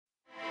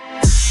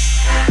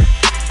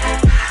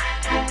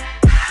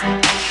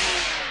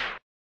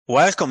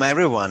Welcome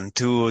everyone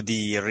to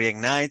the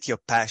Reignite Your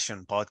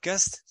Passion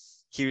podcast.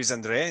 Here is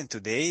Andrea, and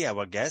today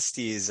our guest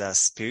is a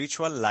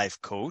spiritual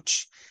life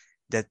coach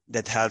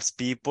that helps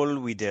people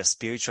with their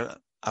spiritual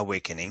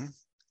awakening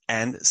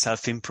and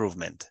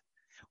self-improvement.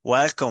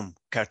 Welcome,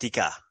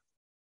 Kartika.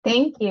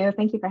 Thank you.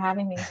 Thank you for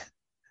having me.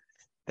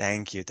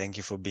 Thank you. Thank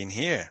you for being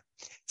here.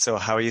 So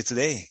how are you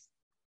today?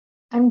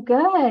 I'm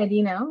good.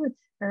 It's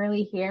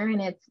early here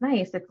and it's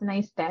nice. It's a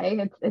nice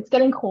day. It's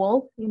getting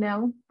cold,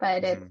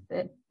 but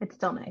it's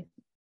still nice.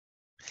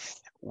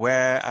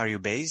 Where are you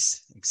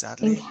based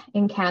exactly?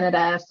 In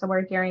Canada, so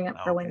we're gearing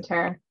up for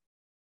winter.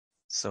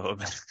 So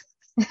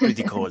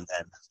pretty cold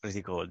then.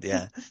 Pretty cold,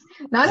 yeah.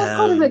 Not as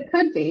cold as it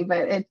could be,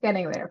 but it's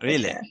getting there for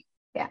really? Sure.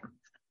 Yeah.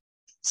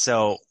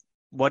 So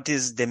what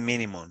is the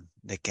minimum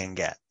they can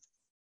get?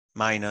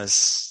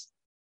 Minus?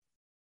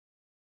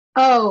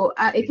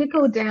 It could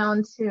go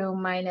down to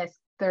minus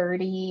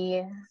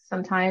 30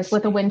 sometimes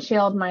with a wind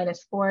chill,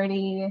 minus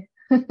 40.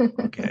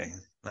 Okay,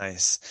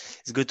 nice.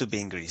 It's good to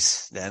be in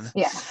Greece then.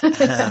 Yeah.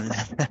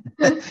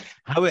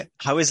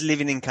 How is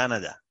living in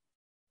Canada?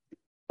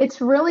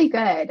 It's really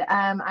good.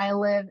 I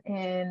live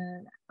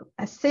in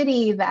a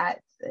city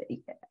that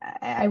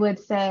I would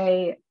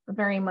say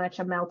very much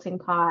a melting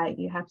pot.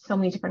 You have so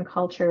many different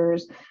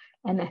cultures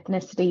and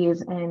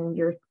ethnicities, and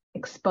you're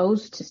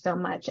exposed to so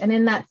much. And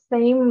in that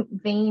same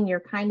vein,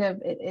 you're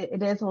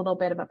it is a little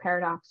bit of a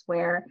paradox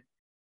where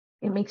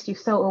it makes you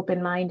so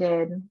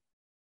open-minded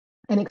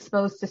and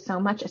exposed to so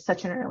much at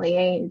such an early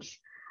age.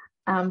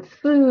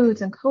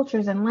 Foods and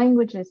cultures and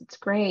languages, it's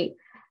great.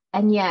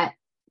 And yet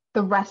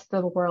the rest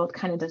of the world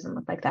kind of doesn't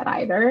look like that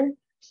either.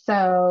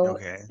 So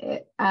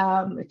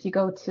if you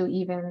go to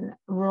even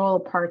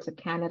rural parts of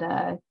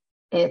Canada,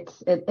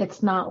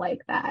 it's not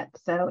like that.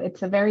 So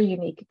it's a very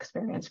unique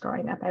experience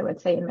growing up, I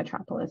would say, in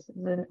metropolis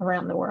and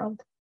around the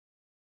world.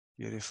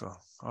 Beautiful.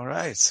 All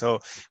right. So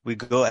we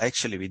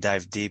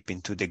dive deep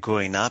into the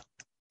growing up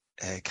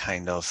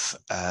kind of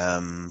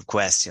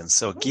question.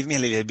 So give me a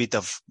little bit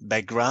of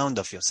background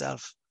of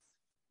yourself.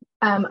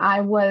 I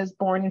was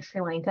born in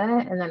Sri Lanka,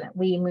 and then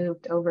we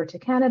moved over to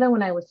Canada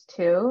when I was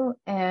 2,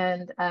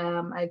 and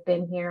I've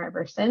been here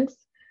ever since.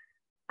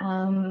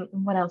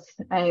 What else?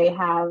 I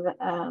have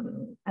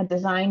a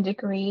design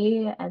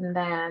degree, and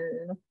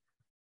then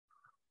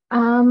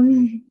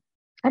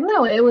I don't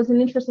know. It was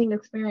an interesting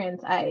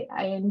experience. I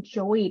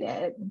enjoyed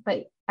it,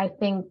 but I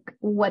think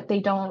what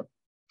they don't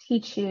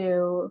teach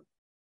you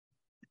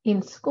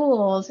in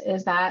schools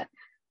is that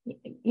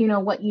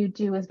what you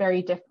do is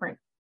very different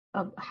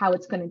of how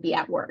it's going to be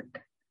at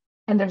work.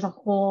 And there's a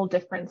whole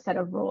different set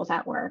of rules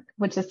at work,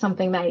 which is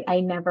something that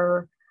I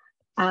never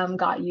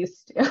got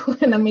used to.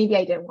 And then maybe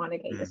I didn't want to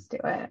get used to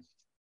it.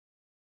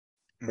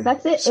 So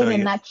that's it in a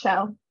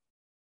nutshell.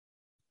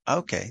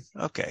 Okay,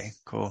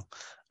 cool.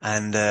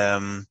 And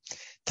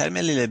tell me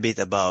a little bit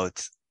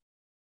about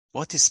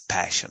what is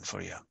passion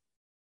for you?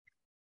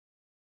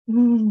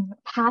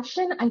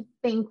 Passion, I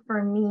think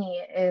for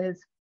me,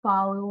 is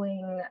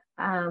following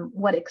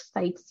what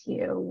excites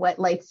you, what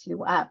lights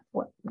you up,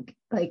 what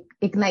like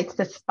ignites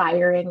this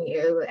fire in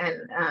you,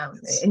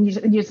 and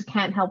you just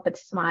can't help but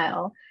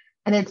smile.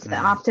 And it's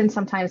often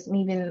sometimes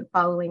even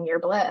following your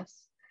bliss.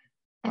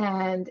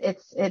 And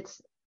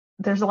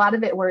there's a lot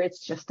of it where it's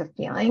just a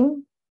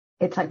feeling.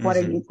 It's like, what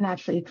are you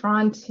naturally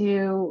drawn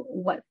to?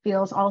 What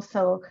feels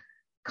also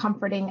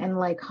comforting and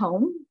like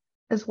home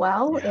as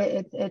well.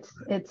 Yeah.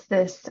 It's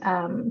this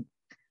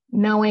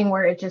knowing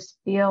where it just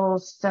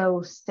feels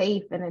so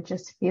safe and it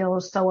just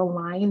feels so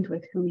aligned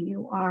with who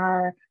you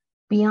are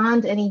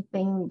beyond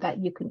anything that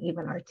you can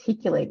even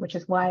articulate, which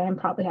is why I'm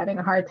probably having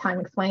a hard time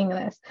explaining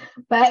this.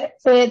 But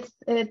it's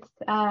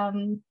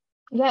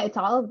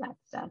all of that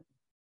stuff.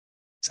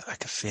 It's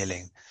like a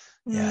feeling.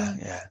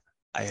 Yeah,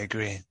 I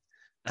agree.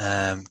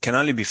 Can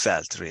only be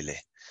felt, really.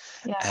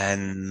 Yeah.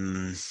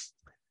 And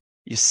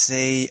you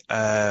say,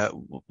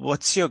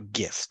 what's your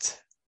gift?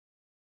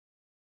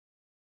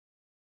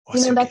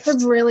 That's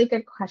a really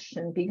good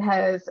question,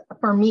 because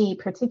for me,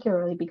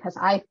 particularly, because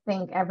I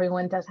think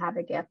everyone does have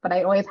a gift, but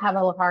I always have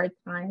a hard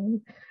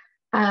time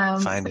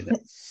finding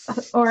it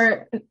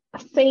or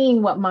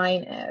saying what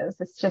mine is.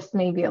 It's just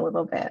maybe a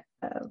little bit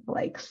of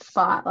like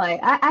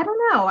spotlight. I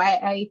don't know.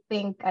 I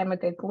think I'm a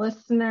good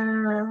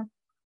listener.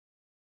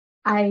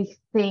 I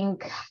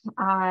think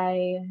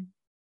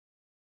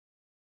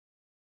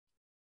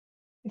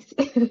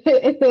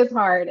it is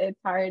hard. It's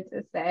hard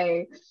to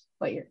say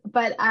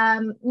but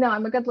no,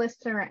 I'm a good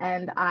listener,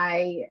 and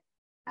I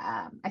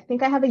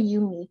think I have a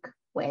unique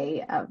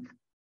way of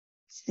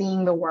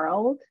seeing the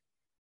world,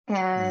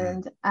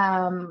 and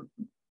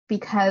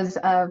because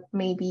of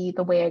maybe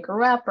the way I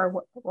grew up,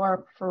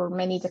 or for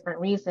many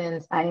different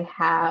reasons, I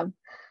have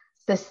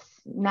this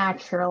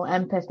natural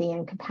empathy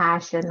and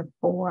compassion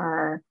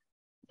for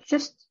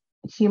just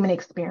human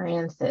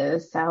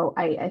experiences. So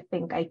I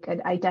think I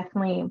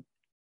definitely,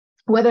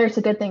 whether it's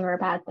a good thing or a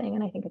bad thing,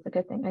 and I think it's a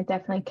good thing, I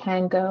definitely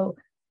can go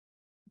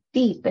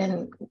deep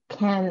and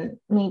can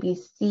maybe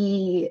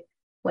see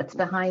what's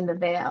behind the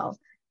veil.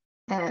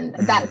 And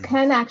that Mm,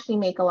 can actually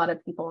make a lot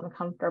of people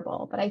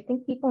uncomfortable, but I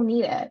think people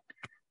need it.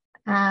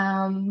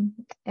 Um,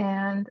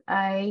 and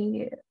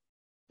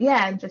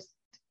yeah, and just,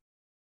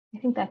 I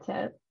think that's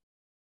it.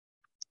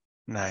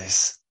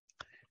 nice.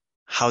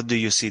 How do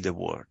you see the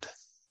world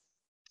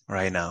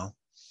right now?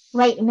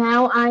 Right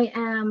now,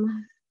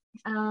 um,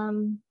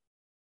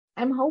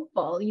 I'm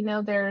hopeful. You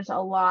know, there's a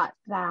lot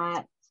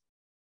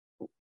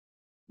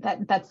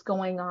that's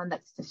going on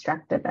that's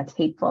destructive, that's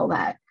hateful,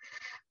 that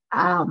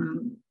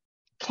um,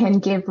 can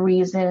give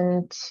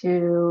reason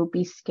to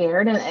be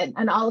scared.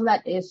 And all of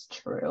that is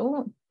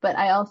true. But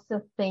I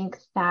also think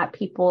that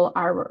people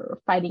are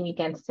fighting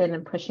against it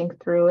and pushing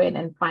through it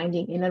and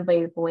finding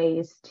innovative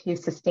ways to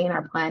sustain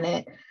our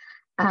planet.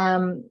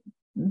 Um,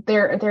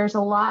 there's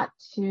a lot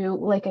to,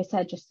 like I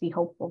said, just be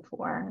hopeful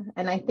for.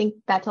 And I think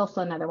that's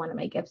also another one of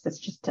my gifts, is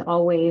just to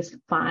always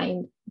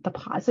find the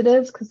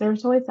positives, because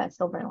there's always that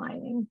silver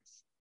lining.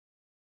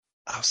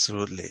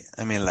 Absolutely.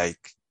 I mean, like,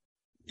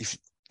 if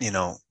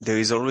there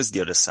is always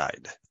the other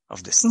side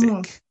of the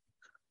Mhm. stick.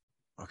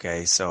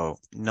 Okay, so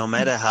no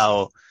matter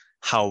how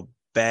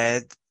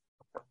bad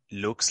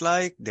looks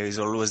like, there is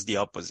always the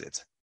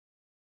opposite.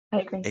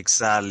 I agree.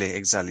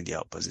 Exactly the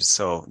opposite.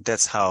 So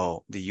that's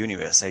how the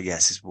universe, I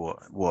guess,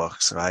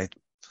 works, right?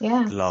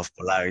 Yeah. Love,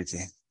 polarity.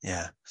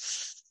 Yeah,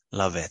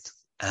 love it.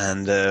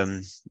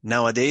 And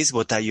nowadays,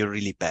 what are you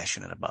really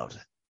passionate about?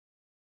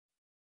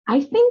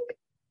 I think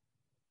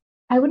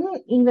I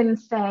wouldn't even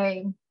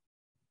say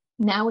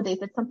nowadays,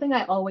 it's something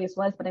I always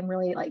was, but I'm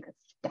really like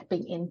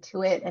stepping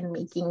into it and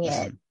making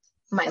it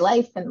Hmm. my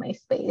life and my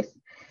space.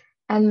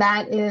 And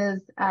that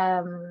is,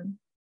 I've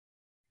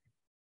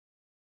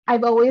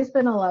always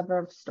been a lover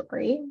of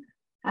story,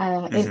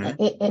 Hmm.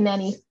 in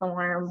any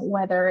form,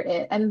 whether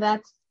it, and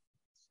that's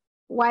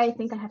why I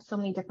think I have so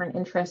many different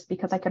interests,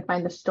 because I could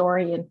find the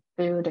story in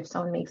food if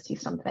someone makes you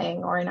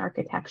something, or in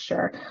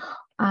architecture.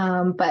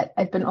 But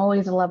I've been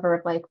always a lover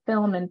of like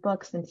film and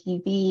books and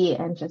TV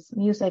and just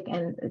music,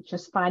 and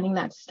just finding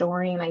that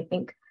story. And I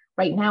think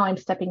right now I'm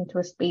stepping into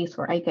a space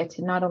where I get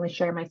to not only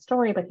share my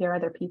story, but hear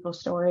other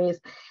people's stories,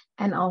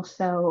 and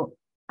also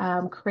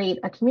create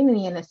a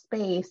community in a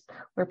space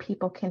where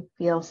people can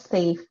feel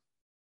safe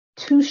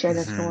to share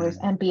their stories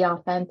Hmm. and be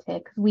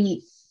authentic.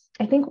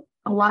 I think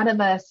a lot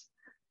of us,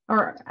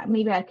 or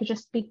maybe I could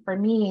just speak for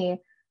me,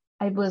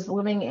 I was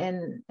living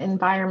in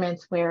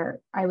environments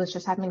where I was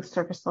just having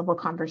surface level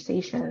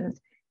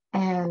conversations,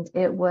 and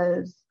it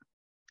was,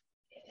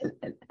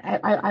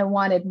 I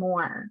wanted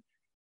more.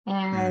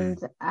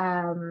 Mm.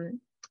 And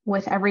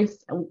with every,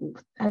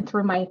 and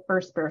through my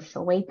first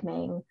spiritual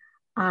awakening,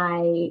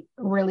 I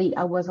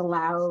was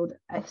allowed,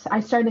 I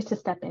started to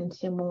step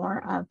into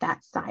more of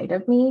that side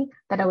of me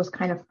that I was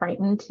kind of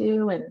frightened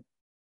to. And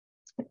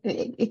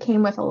it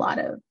came with a lot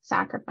of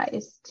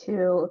sacrifice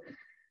to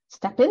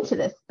step into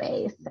this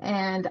space.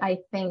 And I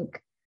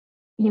think,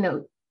 you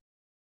know,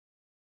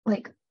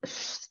 like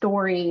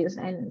stories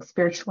and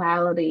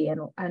spirituality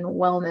and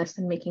wellness,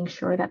 and making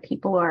sure that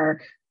people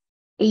are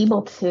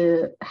able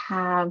to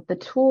have the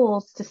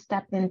tools to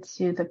step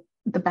into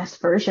the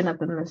best version of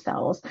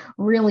themselves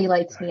really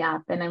lights me Right.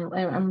 up. And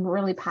I'm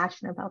really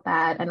passionate about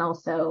that. And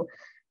also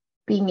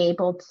being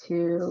able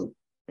to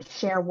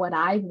share what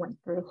I went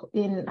through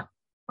in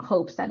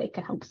hopes that it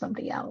could help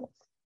somebody else.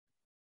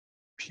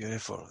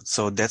 Beautiful.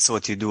 So that's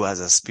what you do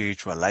as a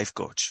spiritual life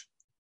coach.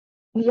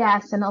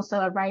 Yes, and also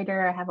a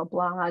writer. I have a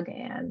blog,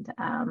 and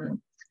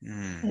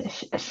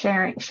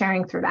Mm.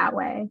 sharing through that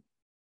way.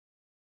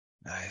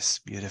 Nice,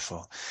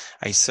 beautiful.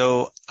 I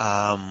saw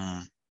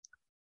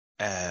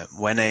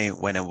when I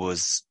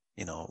was,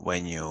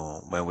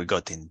 when we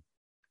got in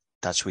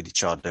touch with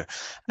each other,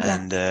 Yeah.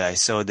 and I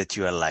saw that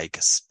you are like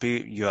a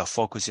you are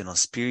focusing on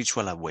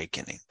spiritual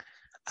awakening.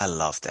 I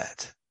love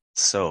that.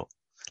 So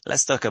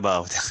let's talk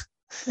about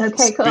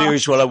Okay, cool.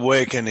 spiritual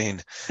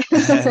awakening.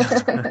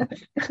 And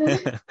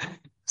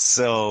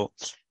so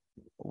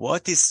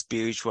what is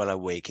spiritual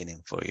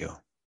awakening for you?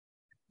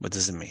 What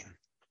does it mean?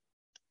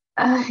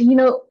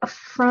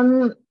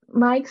 From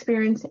my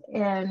experience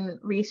in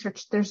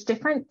research, there's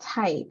different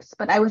types,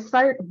 but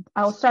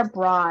I'll start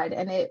broad,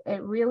 and it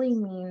really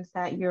means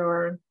that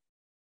you're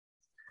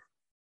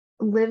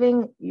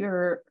living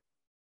your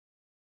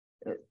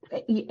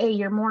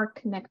you're more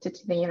connected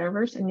to the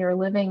universe, and you're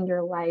living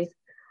your life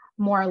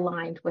more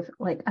aligned with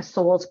like a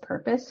soul's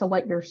purpose. So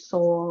what your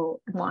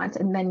soul wants,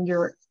 and then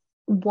you're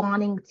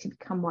wanting to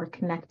become more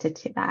connected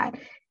to that.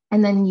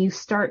 And then you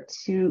start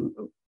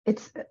to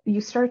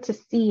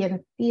see and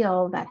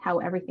feel that how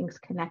everything's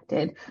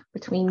connected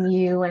between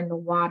you and the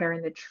water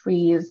and the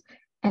trees.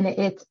 And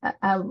it's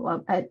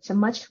a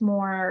much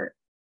more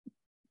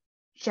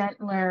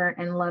gentler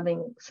and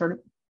loving sort of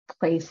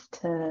place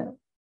to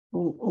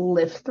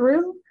live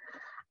through.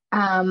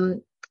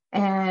 Um,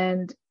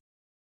 and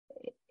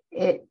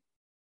it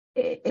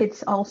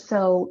it's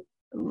also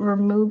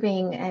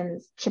removing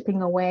and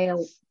chipping away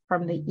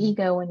from the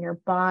ego in your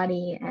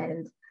body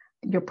and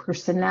your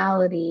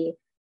personality,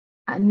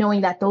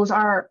 knowing that those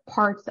are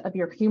parts of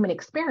your human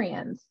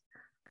experience,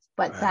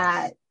 but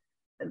Right.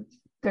 that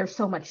there's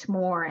so much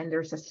more, and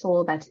there's a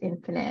soul that's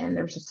infinite, and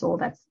there's a soul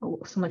that's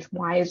so much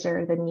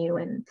wiser than you.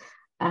 And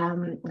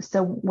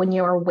so when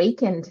you're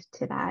awakened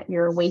to that,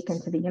 you're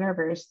awakened to the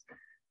universe,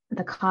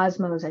 the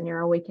cosmos, and you're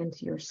awakened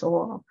to your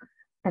soul.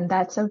 And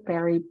that's a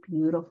very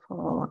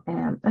beautiful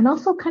and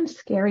also kind of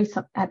scary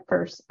at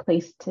first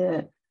place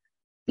to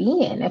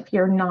be in. If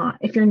you're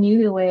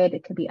new to it,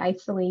 it could be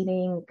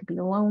isolating, it could be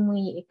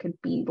lonely, it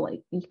could be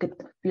like you could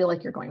feel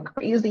like you're going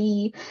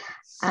crazy.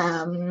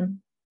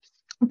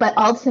 But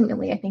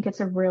ultimately, I think it's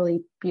a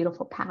really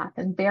beautiful path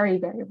and very,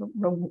 very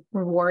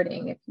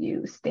rewarding if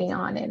you stay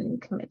on it and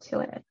commit to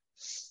it.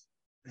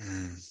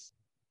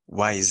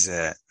 Why is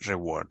it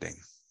rewarding?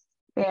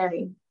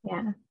 Very,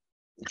 yeah.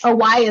 Oh,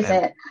 why is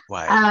it?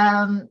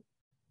 Why?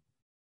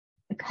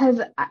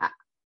 Because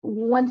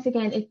once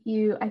again,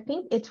 I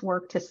think it's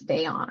work to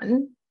stay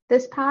on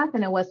this path,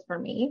 and it was for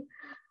me.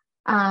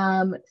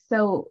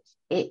 So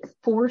it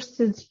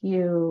forces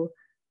you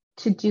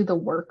to do the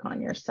work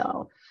on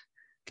yourself.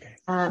 Okay.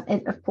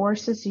 It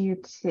forces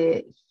you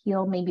to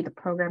heal maybe the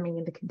programming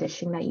and the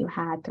conditioning that you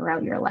had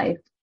throughout your life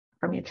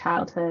from your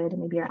childhood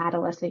and maybe your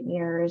adolescent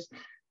years,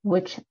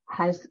 which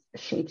has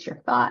shaped your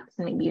thoughts.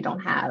 And maybe you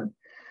don't have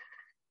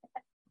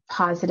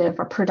positive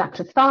or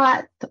productive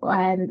thoughts.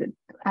 And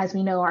as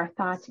we know, our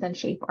thoughts then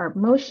shape our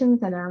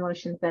emotions, and our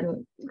emotions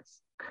then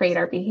create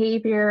our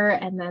behavior,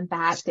 and then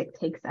that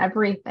dictates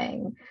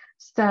everything.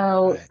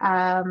 So,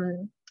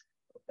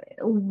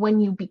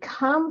 when you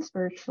become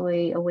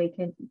spiritually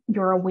awakened,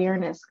 your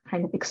awareness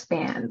kind of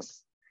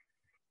expands,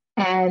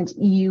 and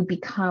you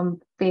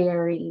become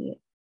very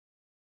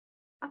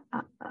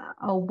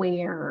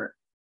aware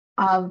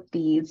of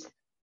these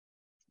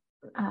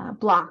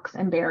blocks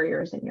and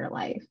barriers in your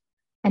life,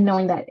 and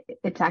knowing that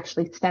it's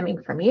actually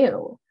stemming from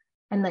you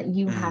and that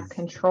you have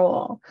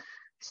control.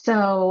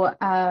 So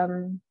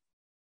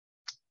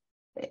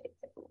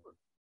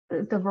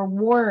the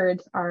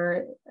rewards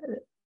are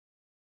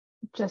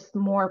just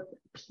more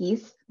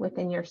peace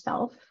within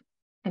yourself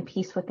and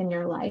peace within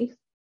your life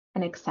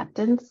and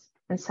acceptance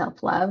and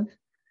self-love,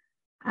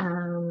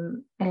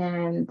 and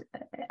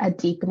a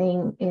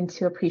deepening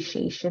into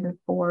appreciation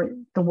for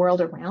the world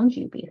around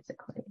you,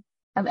 basically,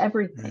 of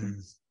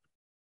everything.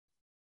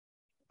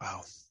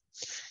 Wow.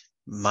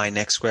 My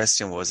next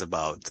question was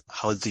about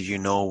how do you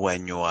know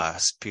when you are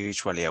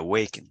spiritually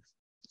awakened?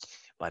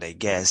 But I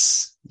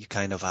guess you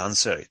kind of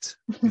answer it.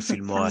 You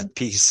feel more at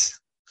peace.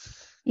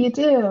 You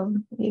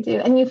do.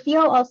 And you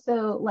feel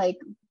also like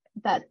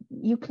that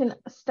you can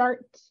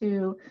start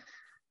to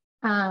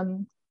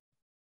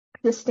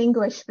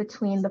distinguish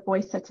between the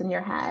voice that's in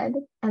your head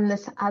and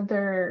this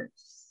other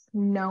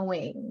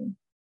knowing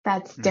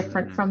that's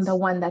different from the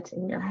one that's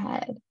in your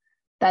head.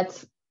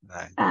 That's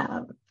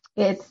right.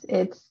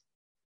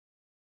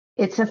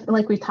 It's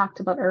like we talked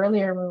about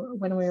earlier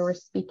when we were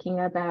speaking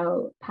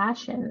about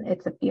passion.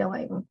 It's a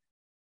feeling.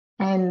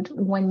 And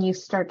when you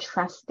start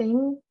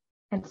trusting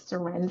and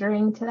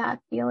surrendering to that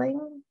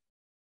feeling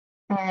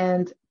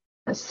and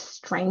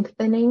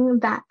strengthening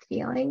that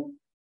feeling,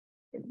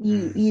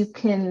 you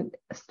can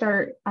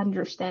start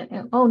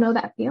understanding, oh no,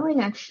 that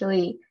feeling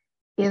actually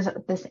is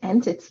this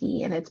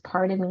entity, and it's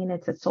part of me, and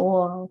it's a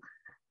soul,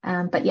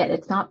 but yet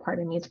it's not part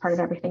of me, it's part of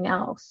everything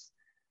else.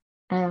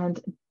 And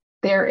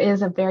there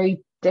is a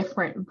very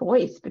different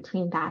voice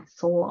between that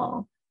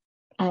soul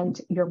and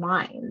your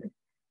mind.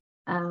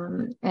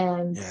 And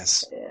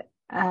yes.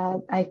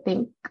 I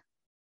think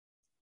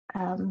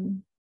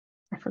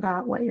I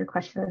forgot what your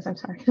question is. I'm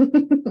sorry.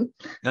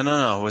 No.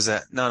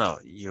 No.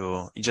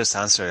 You just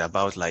answered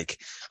about like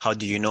how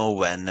do you know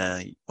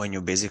when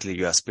you basically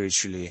you are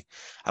spiritually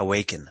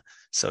awakened?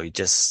 So you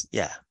just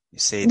you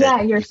say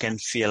that you can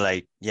feel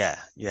like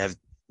you have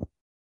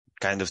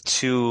kind of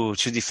two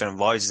different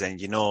voices, and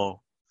you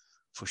know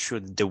for sure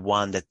the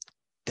one that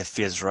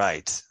feels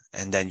right,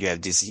 and then you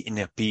have this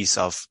inner peace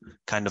of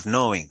kind of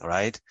knowing,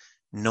 right?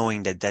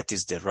 Knowing that that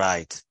is the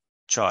right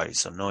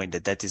choice, or knowing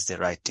that that is the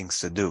right things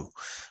to do.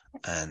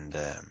 And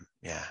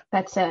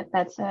that's it.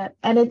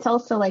 And it's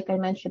also, like I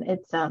mentioned,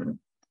 it's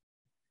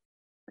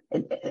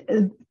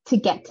to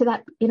get to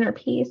that inner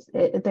peace,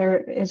 there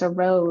is a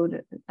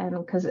road, and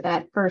because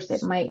at first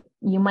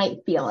you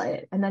might feel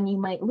it, and then you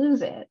might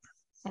lose it,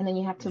 and then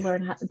you have to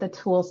learn the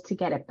tools to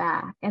get it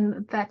back.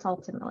 And that's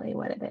ultimately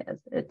what it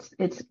is.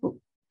 It's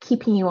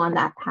keeping you on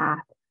that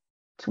path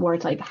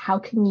towards, like, how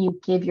can you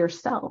give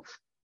yourself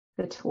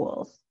the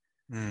tools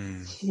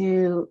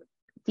to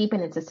deepen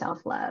into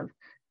self-love,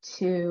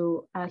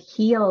 to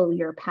heal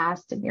your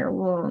past and your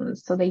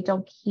wounds so they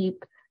don't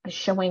keep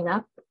showing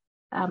up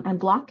and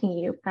blocking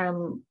you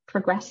from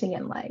progressing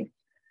in life.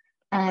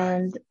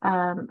 And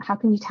how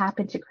can you tap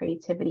into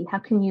creativity? How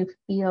can you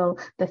feel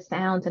the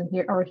sounds and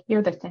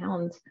hear the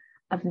sounds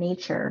of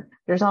nature?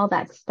 There's all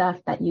that stuff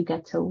that you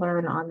get to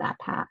learn on that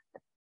path.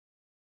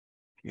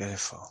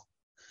 Beautiful.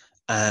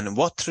 And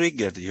what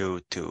triggered you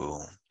to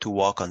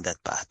walk on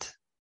that path?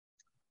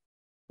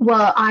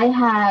 Well, I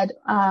had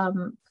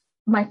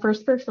my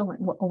first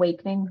spiritual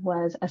awakening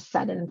was a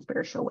sudden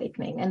spiritual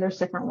awakening, and there's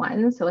different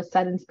ones. So a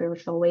sudden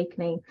spiritual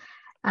awakening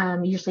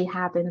usually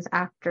happens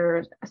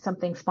after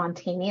something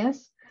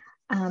spontaneous,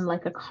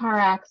 like a car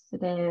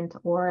accident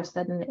or a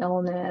sudden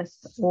illness,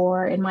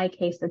 or in my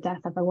case, the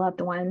death of a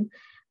loved one.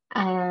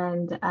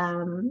 And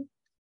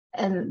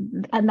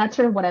and that's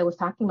sort of what I was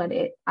talking about.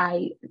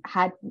 I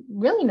had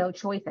really no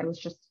choice. I was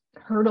just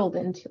hurtled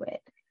into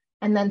it.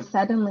 And then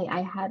suddenly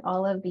I had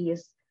all of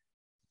this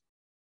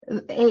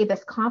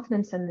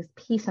confidence and this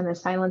peace and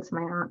this silence in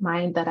my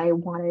mind that I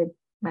wanted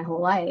my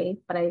whole life,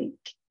 but I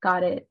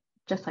got it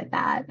just like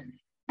that.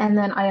 And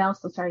then I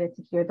also started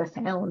to hear the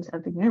sounds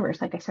of the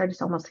universe. Like I started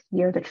to almost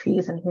hear the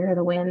trees and hear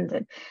the wind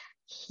and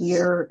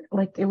hear,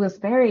 like, it was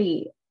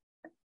very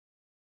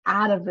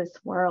out of this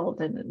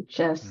world, and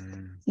just,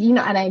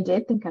 and I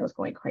did think I was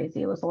going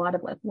crazy. It was a lot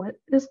of like, what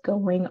is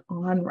going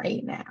on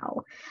right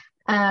now?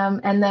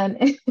 And then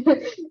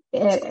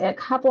a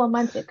couple of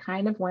months, it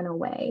kind of went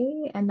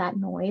away, and that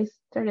noise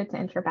started to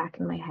enter back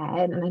in my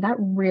head. And I got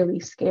really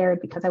scared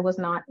because I was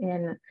not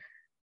in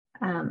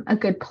a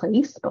good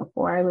place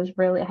before.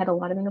 I had a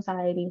lot of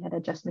anxiety, had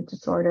adjustment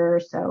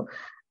disorder, so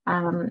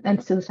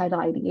and suicidal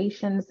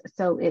ideations.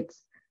 So it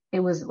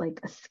was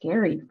like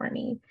scary for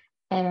me.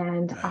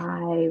 And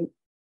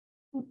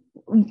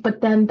but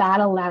then that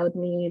allowed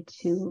me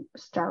to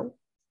start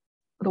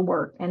the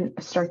work and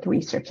start the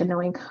research and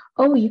knowing,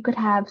 oh, you could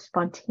have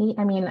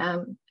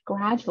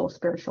gradual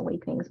spiritual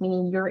awakenings,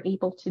 meaning you're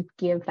able to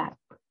give that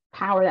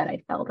power that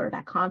I felt, or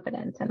that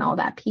confidence and all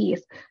that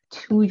peace,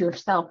 to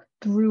yourself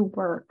through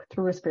work,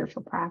 through a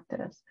spiritual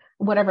practice,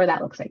 whatever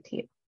that looks like to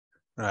you.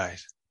 Right.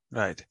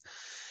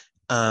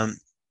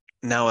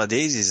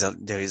 Nowadays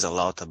there is a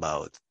lot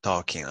about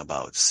talking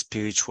about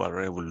spiritual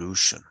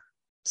revolution.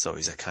 So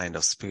it's a kind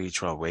of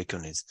spiritual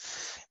awakening,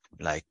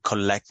 like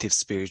collective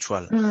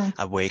spiritual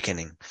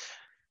awakening.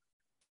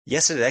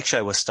 Yesterday, actually,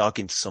 I was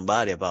talking to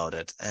somebody about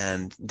it,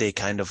 and they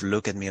kind of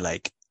look at me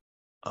like,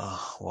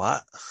 oh,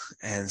 what?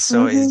 And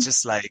so it's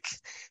just like,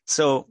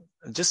 so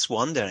just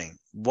wondering,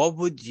 what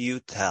would you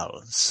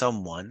tell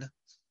someone?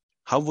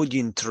 How would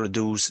you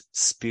introduce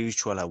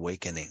spiritual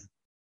awakening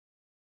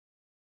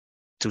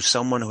to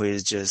someone who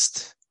is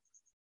just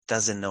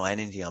doesn't know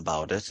anything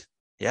about it?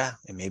 Yeah,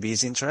 and maybe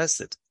he's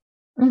interested.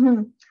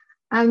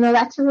 No,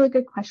 that's a really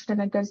good question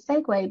and a good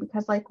segue,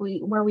 because like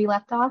where we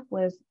left off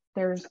was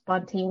there's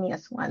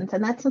spontaneous ones,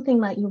 and that's something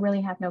that you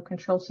really have no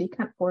control. So you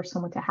can't force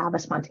someone to have a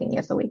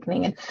spontaneous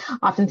awakening. And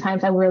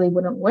oftentimes I really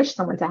wouldn't wish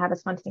someone to have a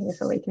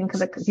spontaneous awakening,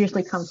 because it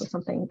usually comes with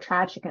something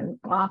tragic and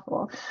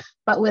awful.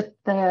 But with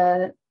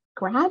the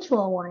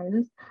gradual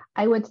ones,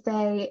 I would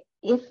say,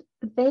 if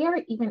they are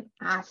even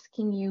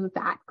asking you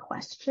that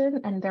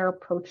question and they're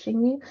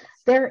approaching you,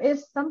 there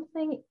is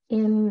something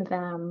in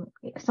them,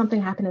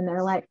 something happened in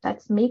their life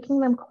that's making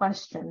them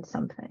question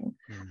something,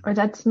 or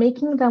that's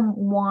making them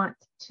want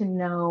to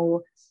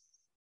know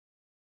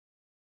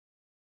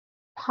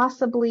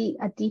possibly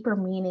a deeper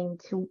meaning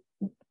to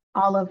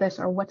all of this,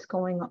 or what's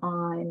going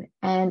on.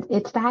 And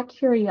it's that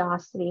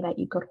curiosity that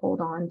you could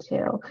hold on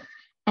to.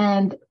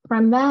 And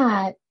from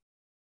that,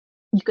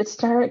 you could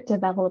start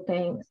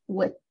developing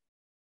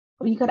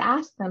you could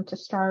ask them to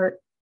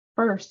start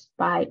first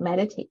by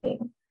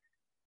meditating.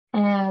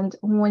 And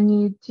when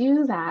you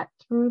do that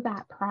through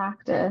that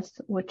practice,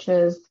 which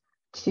is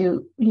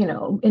to,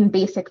 in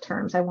basic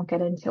terms, I won't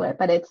get into it,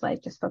 but it's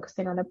like just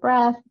focusing on the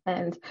breath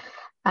and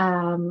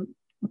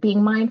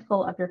being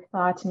mindful of your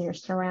thoughts and your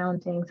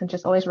surroundings, and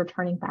just always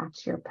returning back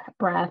to your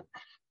breath.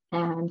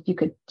 And you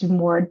could do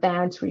more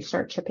advanced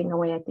research, chipping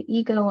away at the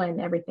ego and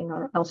everything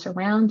else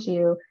around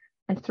you.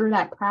 And through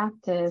that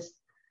practice,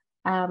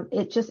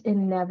 it just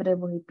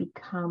inevitably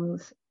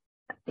becomes,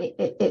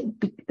 it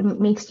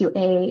makes you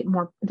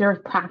there are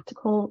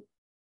practical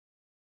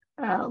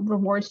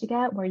rewards you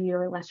get, where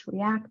you're less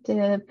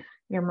reactive,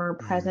 you're more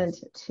present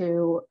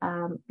to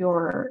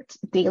your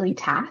daily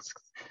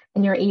tasks,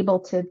 and you're able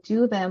to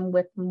do them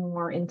with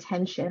more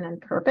intention and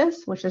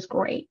purpose, which is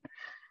great.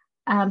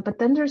 But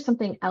then there's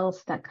something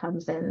else that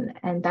comes in,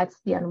 and that's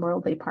the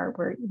unworldly part,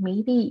 where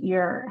maybe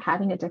you're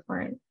having a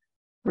different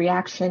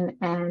reaction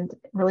and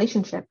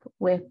relationship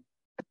with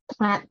the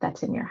plant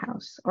that's in your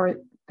house, or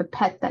the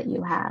pet that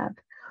you have,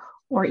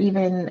 or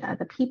even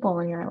the people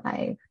in your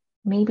life.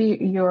 Maybe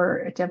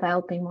you're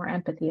developing more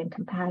empathy and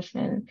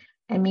compassion,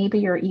 and maybe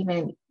you're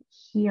even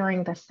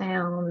hearing the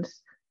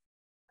sounds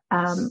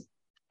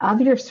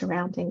of your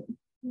surrounding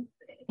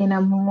in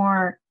a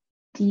more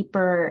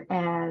deeper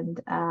and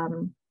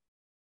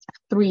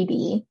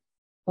 3D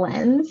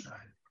lens.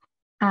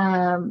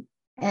 And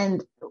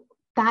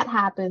that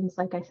happens,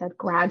 like I said,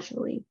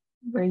 gradually,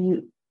 where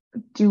you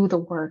do the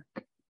work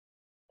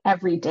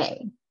every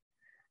day.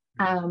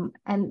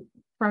 And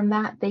from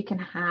that, they can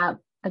have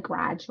a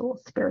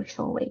gradual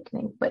spiritual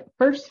awakening. But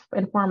first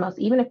and foremost,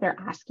 even if they're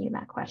asking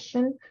that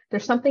question,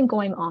 there's something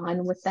going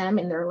on with them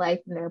in their life,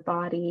 in their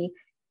body,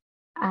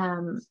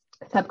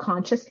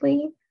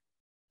 subconsciously,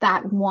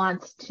 that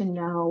wants to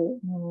know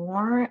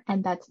more,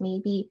 and that's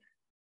maybe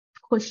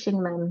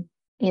pushing them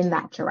in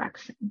that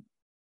direction.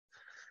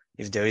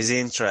 If there is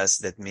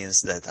interest, that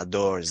means that a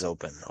door is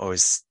open, or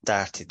is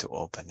started to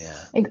open.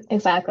 Yeah.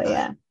 Exactly.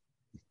 Yeah.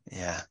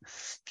 Yeah.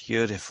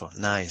 Beautiful.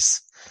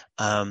 Nice.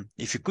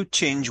 If you could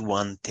change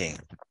one thing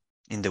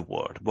in the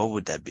world, what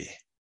would that be?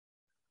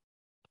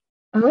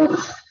 Ugh,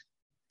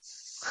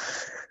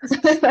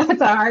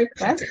 that's a hard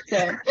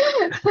question.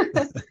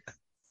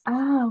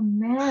 Oh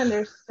man,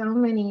 there's so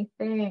many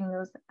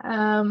things.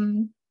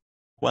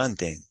 One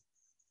thing.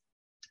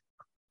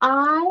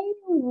 I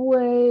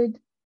would,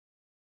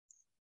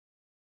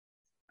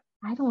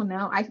 I don't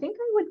know. I think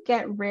I would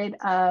get rid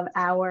of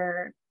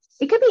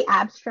it could be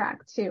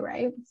abstract too,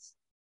 right?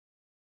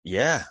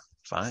 Yeah,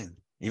 fine.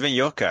 Even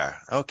your car.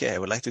 Okay, I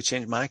would like to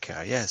change my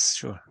car. Yes,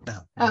 sure. No,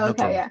 Oh, no okay,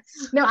 problem. yeah.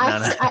 No, No,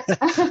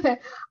 actually, no.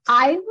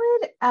 I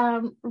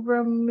would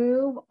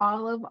remove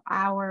all of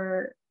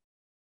our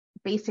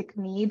basic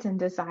needs and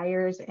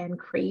desires and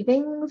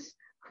cravings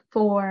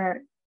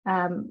for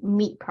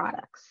meat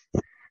products.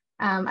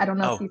 I don't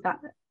know if Oh, you thought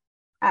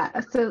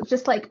so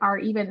just like our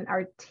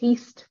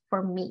taste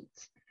for meat.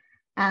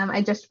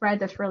 I just read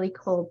this really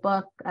cool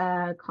book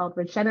called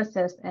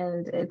Regenesis,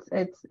 and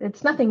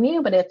it's nothing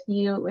new, but if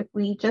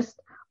we just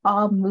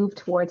all move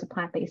towards a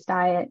plant-based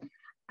diet,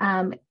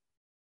 um,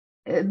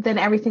 then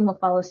everything will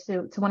follow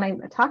suit. So when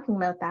I'm talking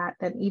about that,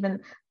 then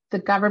even the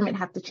government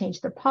have to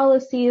change their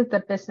policies, the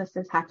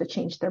businesses have to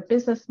change their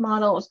business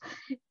models,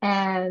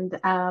 and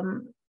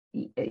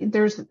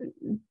there's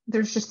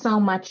there's just so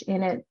much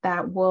in it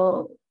that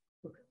will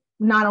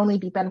not only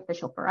be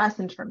beneficial for us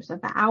in terms of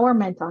our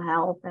mental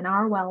health and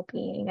our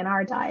well-being and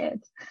our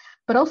diets,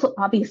 but also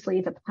obviously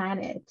the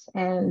planet.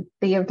 And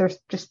there's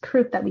just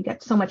proof that we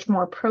get so much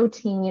more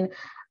protein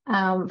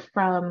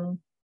from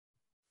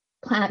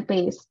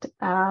plant-based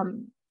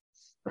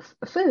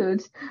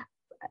foods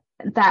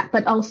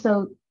but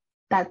also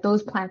that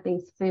those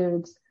plant-based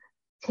foods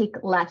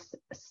take less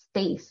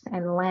space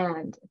and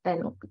land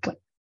than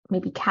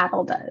maybe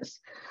cattle does.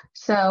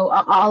 So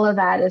all of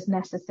that is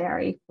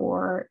necessary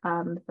for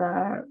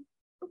the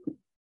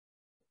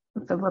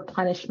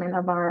replenishment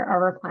of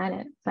our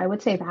planet. So I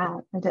would say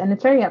that, and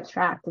it's very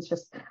abstract.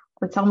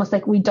 It's almost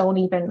like we don't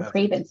even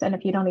crave perfect. it, and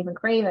if you don't even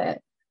crave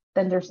it,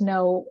 then there's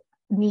no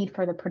need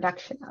for the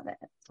production of it.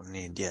 For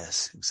need,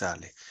 yes,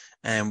 exactly.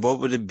 And what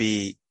would it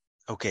be?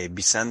 Okay,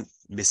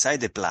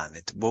 beside the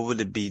planet, what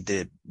would it be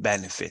the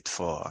benefit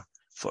for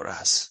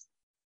us?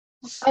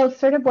 Oh,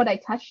 sort of what I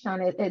touched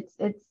on it. It's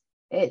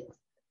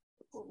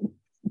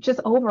just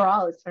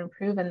overall, it's been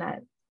proven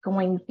that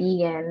going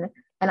vegan,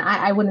 and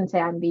I wouldn't say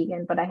I'm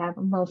vegan, but I have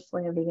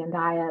mostly a vegan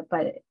diet,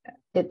 but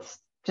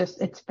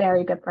it's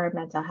very good for our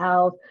mental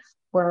health.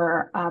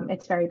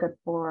 It's very good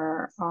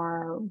for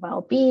our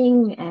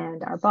well-being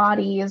and our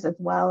bodies as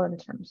well in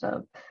terms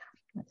of,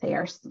 let's say,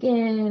 our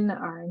skin,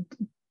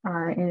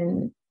 our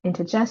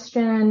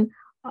indigestion,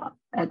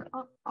 like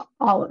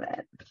all of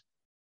it.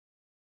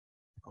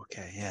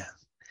 Okay, yeah.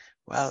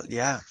 Well,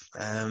 yeah.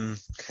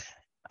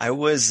 I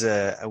was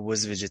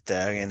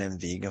vegetarian and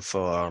vegan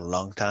for a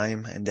long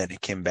time, and then I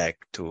came back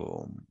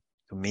to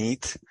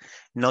meat,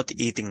 not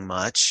eating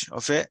much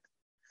of it,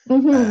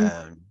 Hmm.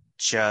 um,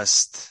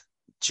 just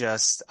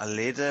just a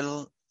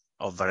little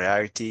of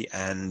variety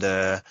and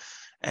a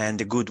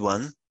good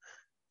one,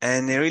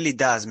 and it really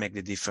does make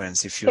the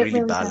difference if you It really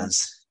really does.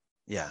 balance.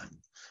 Yeah.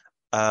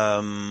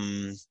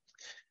 Um,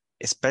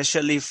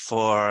 Especially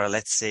for,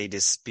 let's say,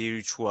 the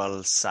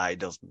spiritual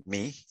side of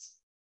me.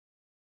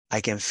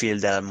 I can feel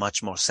that I'm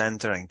much more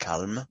centered and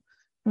calm,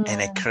 and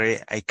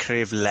Mm, I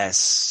crave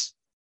less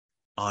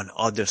on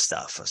other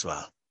stuff as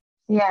well.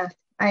 yeah,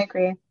 I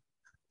agree.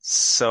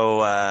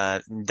 So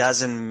it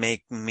doesn't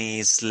make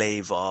me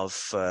slave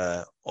of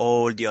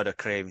all the other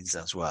cravings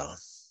as well,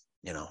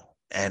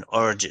 and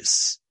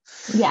urges.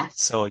 Yes.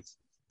 So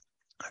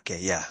okay,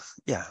 yeah,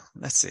 yeah.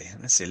 Let's see,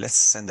 let's see. Let's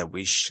send a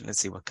wish. Let's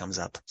see what comes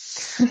up.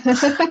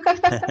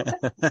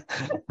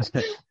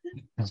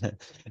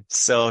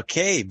 So,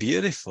 okay,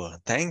 beautiful.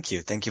 Thank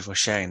you for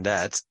sharing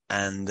that.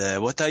 And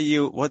what are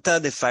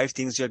the five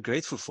things you're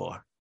grateful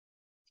for?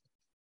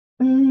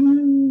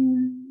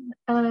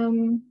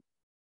 Mm,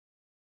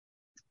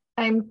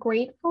 I'm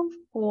grateful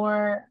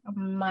for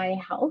my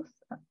health.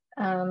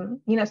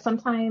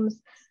 Sometimes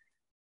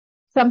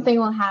something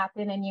will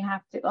happen and you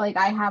have to, like,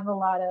 I have a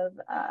lot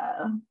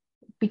of,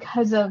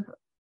 because of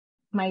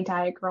my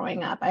diet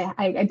growing up,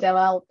 I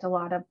developed a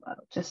lot of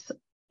just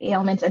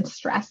ailments, and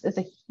stress is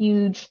a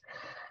huge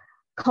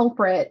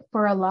culprit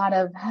for a lot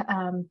of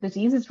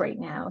diseases right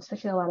now,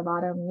 especially a lot of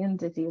autoimmune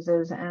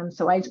diseases.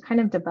 So I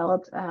kind of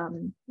developed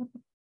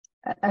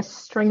a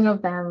string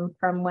of them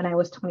from when I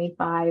was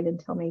 25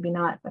 until maybe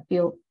not a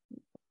few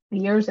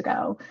years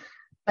ago.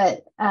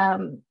 But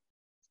and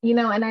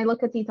I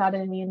look at these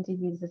autoimmune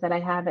diseases that I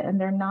have, and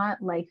they're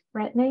not life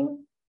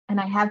threatening. And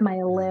I have my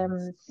Mm,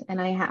 limbs,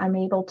 and I'm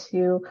able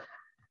to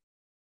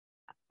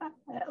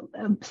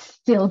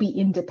still be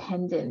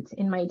independent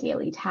in my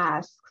daily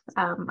tasks.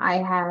 I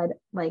had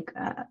like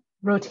a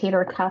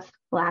rotator cuff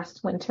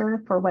last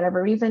winter for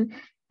whatever reason,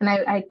 and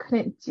I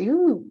couldn't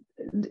do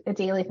a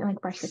daily thing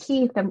like brush your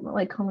teeth and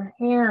like comb your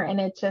hair.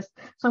 And so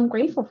I'm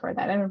grateful for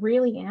that. And I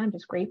really am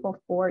just grateful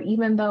for,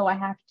 even though I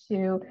have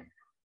to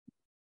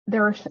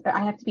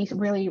I have to be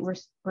really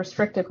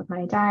restrictive with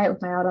my diet,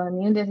 with my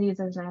autoimmune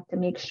diseases, and I have to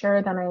make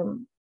sure that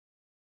I'm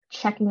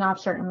checking off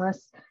certain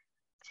lists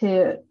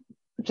to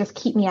just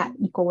keep me at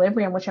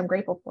equilibrium, which I'm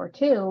grateful for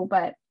too.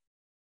 But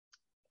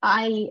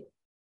I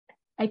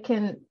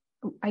can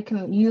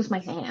use my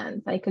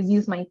hands, I could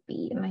use my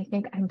feet, and I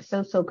think I'm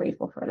so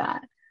grateful for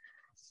that.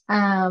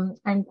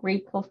 I'm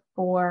grateful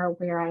for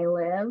where I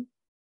live.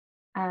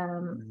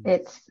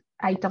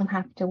 I don't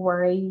have to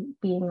worry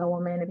being a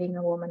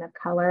woman of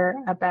color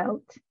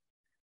about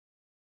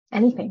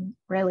anything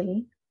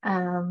really.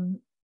 I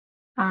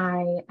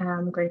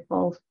am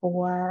grateful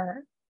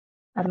for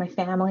my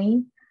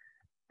family.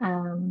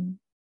 I'm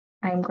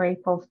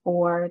grateful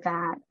for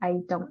that I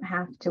don't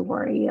have to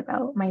worry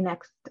about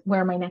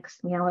where my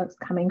next meal is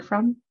coming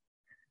from.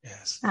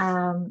 Yes.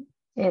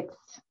 It's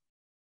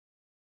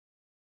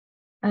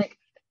like,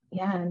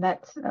 yeah, and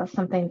that's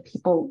something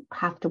people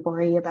have to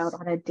worry about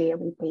on a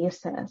daily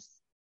basis,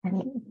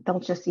 and they'll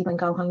just even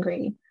go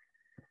hungry.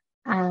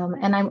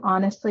 And I'm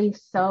honestly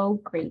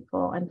so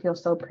grateful and feel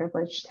so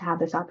privileged to have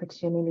this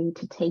opportunity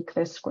to take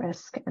this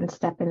risk and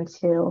step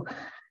into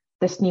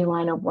this new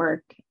line of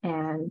work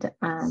and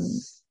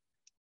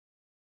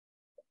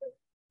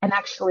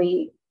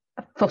actually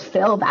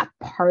fulfill that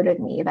part of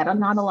me that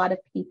not a lot of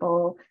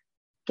people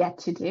get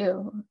to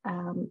do.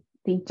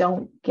 They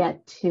don't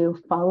get to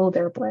follow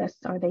their bliss,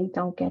 or they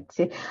don't get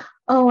to,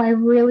 oh, I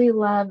really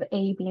love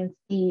A, B, and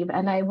Steve,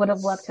 and I would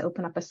have loved to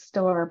open up a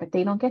store, but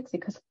they don't get to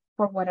because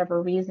for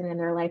whatever reason in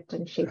their life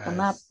didn't shape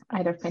them up,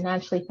 either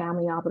financially,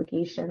 family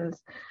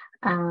obligations.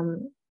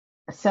 So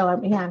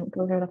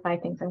those are the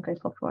 5 things I'm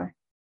grateful for.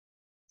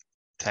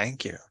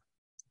 Thank you.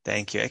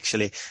 Thank you.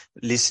 Actually,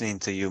 listening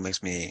to you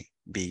makes me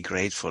be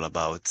grateful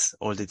about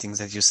all the things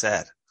that you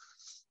said.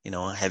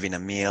 Having a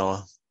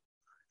meal,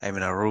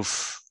 having a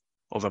roof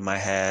over my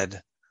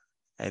head,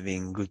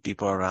 having good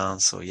people around.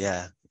 So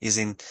yeah,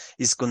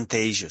 it's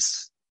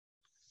contagious.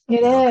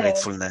 It is.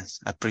 Gratefulness,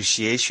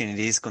 appreciation, it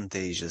is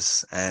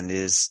contagious, and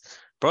is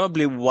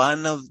probably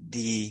one of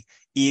the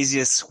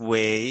easiest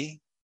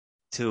way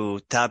to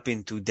tap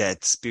into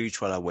that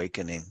spiritual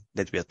awakening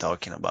that we are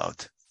talking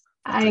about.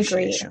 I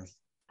agree.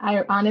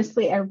 I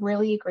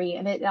really agree.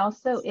 And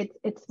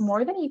it's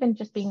more than even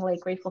just being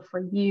like grateful for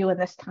you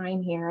and this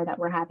time here that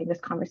we're having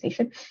this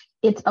conversation.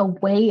 It's a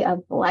way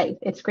of life.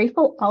 It's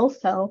grateful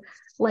also,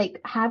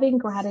 like having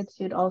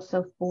gratitude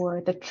also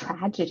for the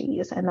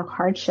tragedies and the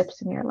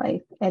hardships in your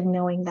life, and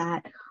knowing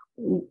that,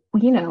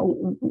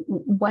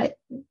 what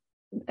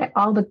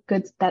all the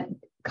goods that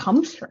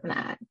comes from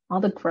that,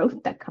 all the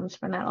growth that comes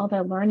from that, all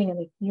the learning and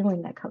the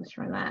healing that comes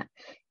from that.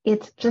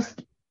 It's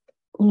just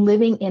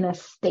living in a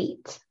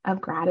state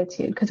of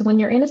gratitude, because when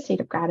you're in a state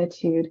of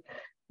gratitude,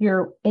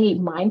 you're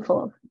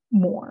mindful of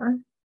more,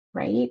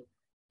 right?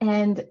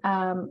 And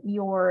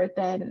you're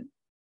then,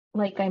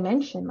 like I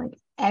mentioned, like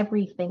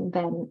everything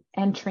then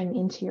entering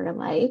into your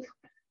life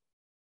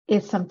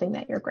is something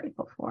that you're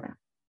grateful for.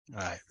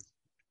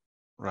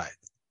 Right.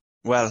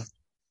 Well,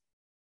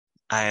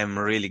 I am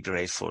really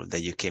grateful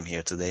that you came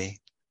here today.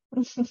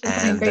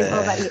 I'm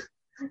grateful that you.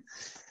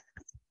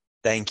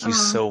 Thank you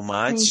so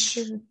much.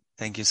 Thank you.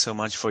 Thank you so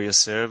much for your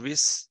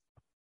service.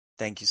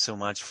 Thank you so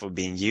much for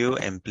being you.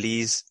 And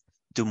please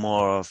do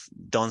more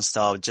don't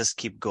stop, just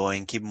keep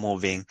going, keep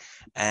moving,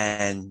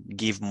 and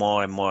give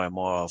more and more and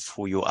more of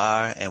who you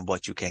are and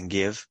what you can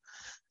give,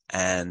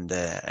 and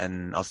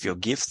of your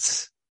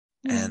gifts.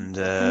 Thank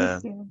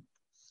you.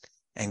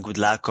 And good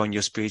luck on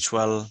your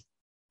spiritual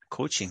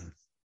coaching.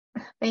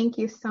 Thank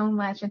you so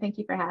much. And thank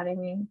you for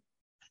having me.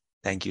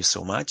 Thank you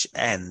so much.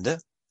 And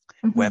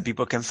where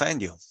people can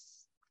find you?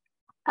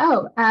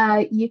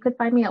 You could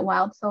find me at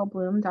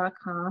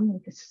wildsoulbloom.com. You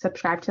can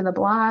subscribe to the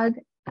blog.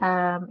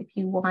 If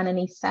you want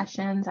any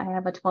sessions, I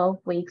have a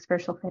 12-week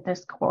spiritual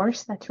fitness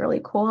course that's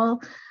really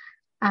cool.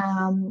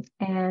 And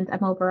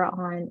I'm over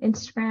on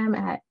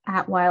Instagram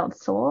at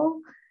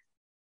wildsoulbloom.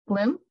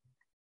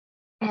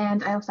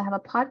 And I also have a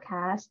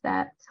podcast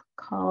that's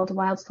called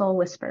Wild Soul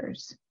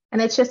Whispers.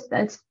 And it's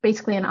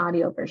basically an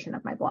audio version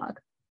of my blog.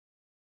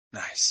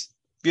 Nice.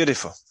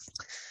 Beautiful.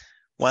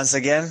 Once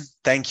again,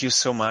 thank you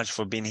so much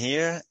for being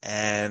here,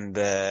 and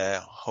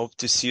hope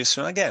to see you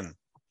soon again.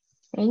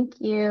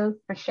 Thank you,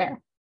 for sure.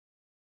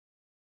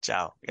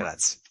 Ciao.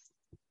 Grazie.